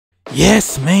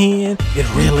Yes, man,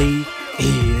 it really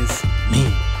is me.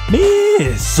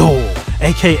 Mizzle,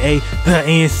 aka the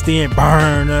instant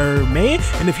burner, man.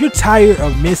 And if you're tired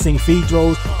of missing free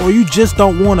throws, or you just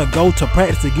don't want to go to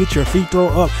practice to get your free throw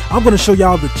up, I'm gonna show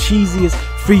y'all the cheesiest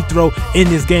free throw in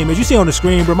this game. As you see on the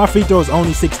screen, bro, my free throw is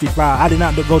only 65. I did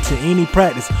not go to any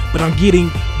practice, but I'm getting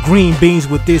green beans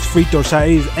with this free throw shot.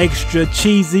 It is extra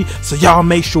cheesy, so y'all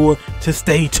make sure to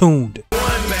stay tuned. One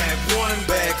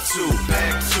bag, two.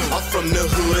 I'm from the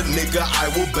hood, nigga, I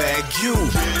will bag you.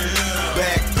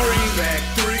 Bag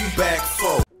three, bag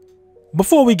four.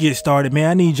 Before we get started, man,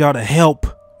 I need y'all to help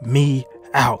me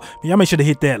out. Y'all make sure to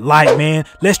hit that like, man.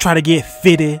 Let's try to get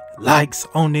 50 likes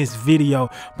on this video.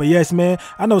 But yes, man,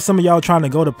 I know some of y'all trying to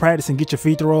go to practice and get your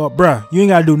free throw up, bruh. You ain't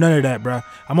gotta do none of that, bruh.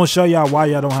 I'm gonna show y'all why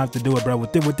y'all don't have to do it, bruh.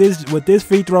 With this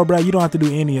free throw, bruh, you don't have to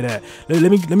do any of that.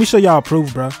 Let me show y'all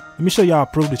proof, bruh. Let me show y'all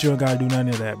proof that you don't gotta do none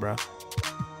of that, bruh.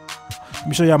 Let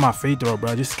me show y'all my free throw,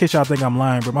 bruh. Just in case y'all think I'm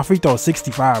lying, bro. My free throw is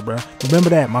 65, bruh. Remember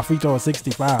that, my free throw is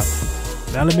 65.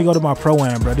 Now let me go to my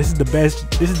pro-am, bro. This is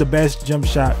the best jump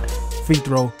shot free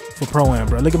throw for pro-am,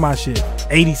 bro. Look at my shit,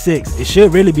 86. It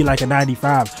should really be like a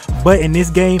 95, but in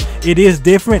this game it is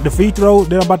different. The free throw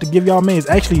that I'm about to give y'all, man, is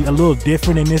actually a little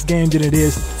different in this game than it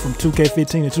is from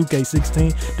 2K15 to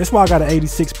 2K16. That's why I got an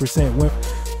 86%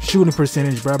 shooting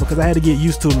percentage, bro, because I had to get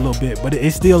used to it a little bit, but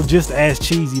it's still just as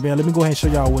cheesy, man. Let me go ahead and show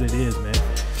y'all what it is, man.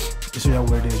 Show y'all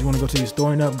what it is. You want to go to your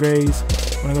storing upgrades,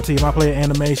 you want to go to your my player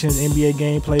animations, NBA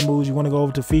gameplay moves, you want to go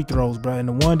over to free throws, bro, and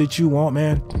the one that you want,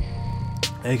 man,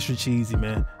 extra cheesy,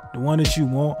 man. The one that you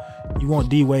want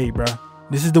D Wade, bro.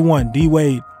 This is the one, D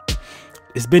Wade.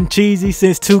 It's been cheesy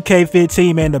since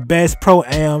 2K15, man. The best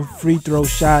pro-am free throw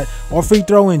shot, or free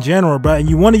throw in general, bro. And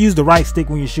you want to use the right stick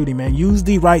when you're shooting, man. Use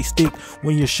the right stick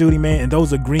when you're shooting, man. And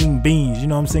those are green beans. You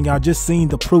know what I'm saying? Y'all just seen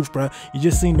the proof, bro. You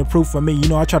just seen the proof for me. You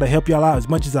know, I try to help y'all out as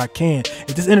much as I can. If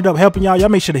this ended up helping y'all,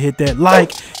 make sure to hit that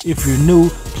like. If you're new,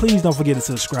 please don't forget to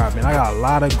subscribe, man. I got a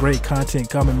lot of great content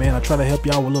coming, man. I try to help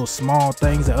y'all with little small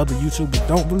things that other YouTubers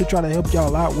don't really try to help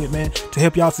y'all out with, man, to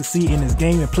help y'all succeed in this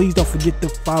game. And please don't forget to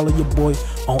follow your boy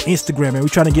on Instagram, and we're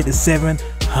trying to get to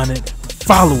 700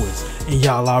 followers, and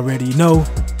y'all already know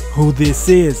who this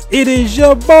is. It is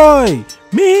your boy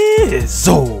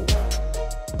Mizzle.